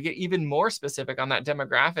do there to get even more specific on that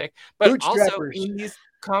demographic. But also in these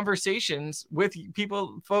conversations with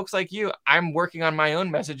folks like you, I'm working on my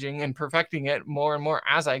own messaging and perfecting it more and more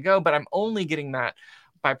as I go, but I'm only getting that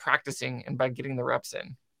by practicing and by getting the reps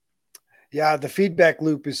in. Yeah, the feedback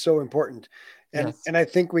loop is so important. And I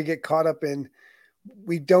think we get caught up in,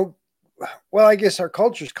 I guess our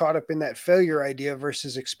culture's caught up in that failure idea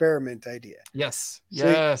versus experiment idea. Yes.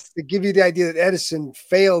 To give you the idea that Edison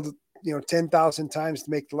failed 10,000 times to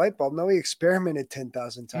make the light bulb. No, he experimented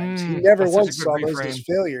 10,000 times. He never once saw those as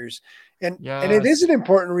failures. And it is an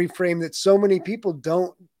important reframe that so many people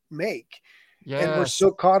don't make. Yes. And we're so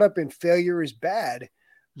caught up in failure is bad.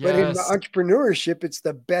 Yes. But in entrepreneurship, it's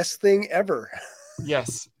the best thing ever.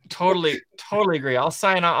 Yes, totally agree. I'll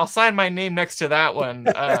sign my name next to that one.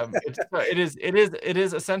 It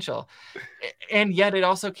is essential, and yet it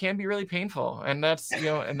also can be really painful. And that's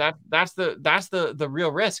that's the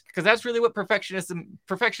real risk, because that's really what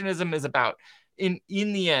perfectionism is about. In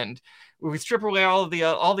the end, when we strip away all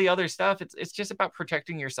the other stuff, it's just about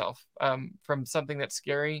protecting yourself from something that's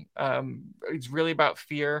scary. It's really about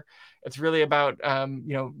fear. It's really about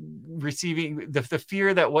receiving the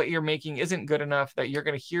fear that what you're making isn't good enough, that you're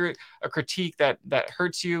going to hear a critique that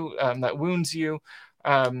hurts you, that wounds you,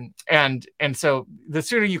 and so the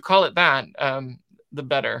sooner you call it that, the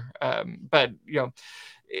better. But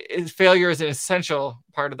failure is an essential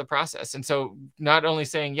part of the process. And so not only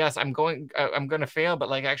saying, yes, I'm going to fail, but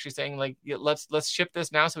like actually saying, like, let's ship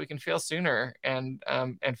this now so we can fail sooner and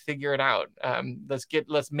figure it out.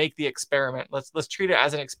 Let's make the experiment. Let's treat it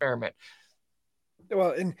as an experiment.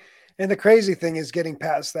 Well, and the crazy thing is getting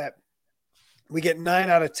past that. We get 9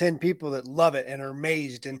 out of 10 people that love it and are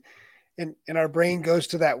amazed, and our brain goes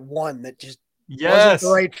to that one that just wasn't the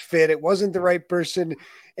Yes. right fit. It wasn't the right person.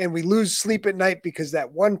 And we lose sleep at night because that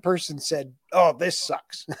one person said, "Oh, this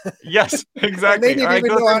sucks." Yes, And they exactly. Or didn't I even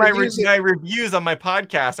go know through how to use it. my reviews on my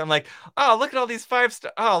podcast. I'm like, oh, look at all these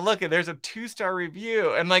 5-star. Oh, look, there's a 2-star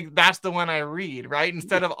review, and like that's the one I read, right?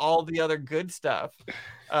 Instead of all the other good stuff.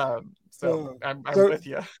 So Oh, I'm so with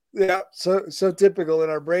you. yeah, so typical, and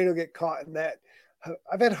our brain will get caught in that.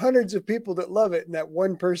 I've had hundreds of people that love it, and that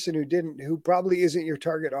one person who didn't, who probably isn't your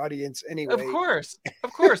target audience Of anyway. course.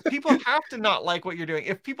 Of course. People have to not like what you're doing.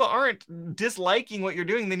 If people aren't disliking what you're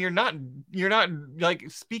doing, then you're not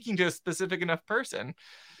like speaking to a specific enough person.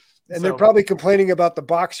 And they're So probably complaining about the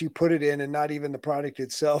box you put it in and not even the product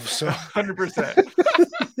itself. So 100%.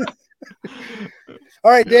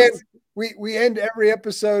 all right, Dan, Yes. we end every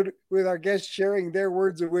episode with our guests sharing their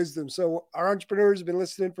words of wisdom. So our entrepreneurs have been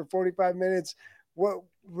listening for 45 minutes. You're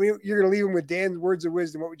going to leave them with Dan's words of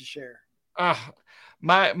wisdom. What would you share?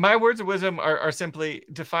 My words of wisdom are simply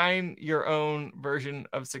define your own version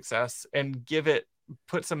of success and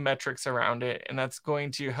put some metrics around it, and that's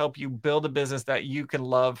going to help you build a business that you can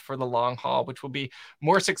love for the long haul, which will be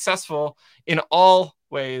more successful in all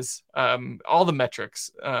ways, all the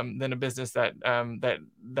metrics, than a business that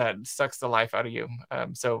sucks the life out of you.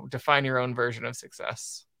 So define your own version of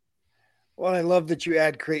success. Well, I love that you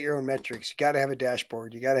create your own metrics. You got to have a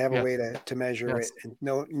dashboard. You got to have a Yes. way to measure Yes. it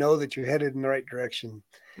and know that you're headed in the right direction.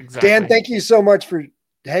 Exactly. Dan, thank you so much for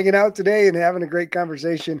hanging out today and having a great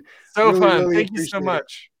conversation. So really, fun. really Thank you so appreciate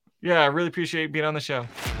much. Yeah, I really appreciate being on the show.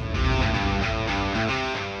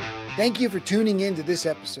 Thank you for tuning in to this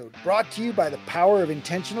episode, brought to you by the power of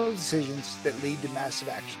intentional decisions that lead to massive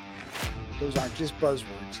action. Those aren't just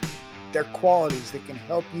buzzwords. They're qualities that can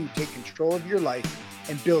help you take control of your life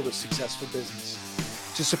and build a successful business.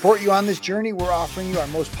 To support you on this journey, we're offering you our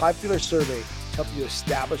most popular survey to help you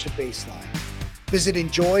establish a baseline. Visit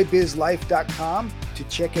enjoybizlife.com to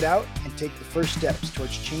check it out and take the first steps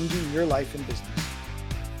towards changing your life and business.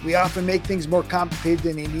 We often make things more complicated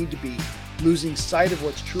than they need to be, losing sight of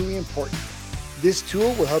what's truly important. This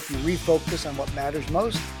tool will help you refocus on what matters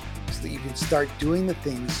most so that you can start doing the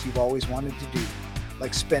things you've always wanted to do,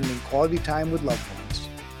 like spending quality time with loved ones.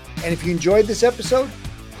 And if you enjoyed this episode,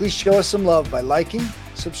 please show us some love by liking,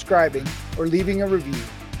 subscribing, or leaving a review.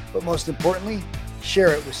 But most importantly, share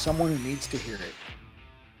it with someone who needs to hear it.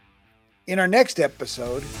 In our next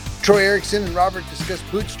episode, Troy Erickson and Robert discuss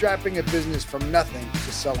bootstrapping a business from nothing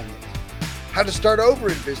to selling it, how to start over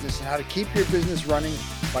in business, and how to keep your business running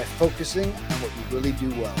by focusing on what you really do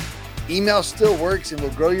well. Email still works and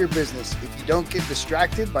will grow your business if you don't get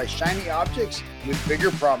distracted by shiny objects with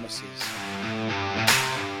bigger promises.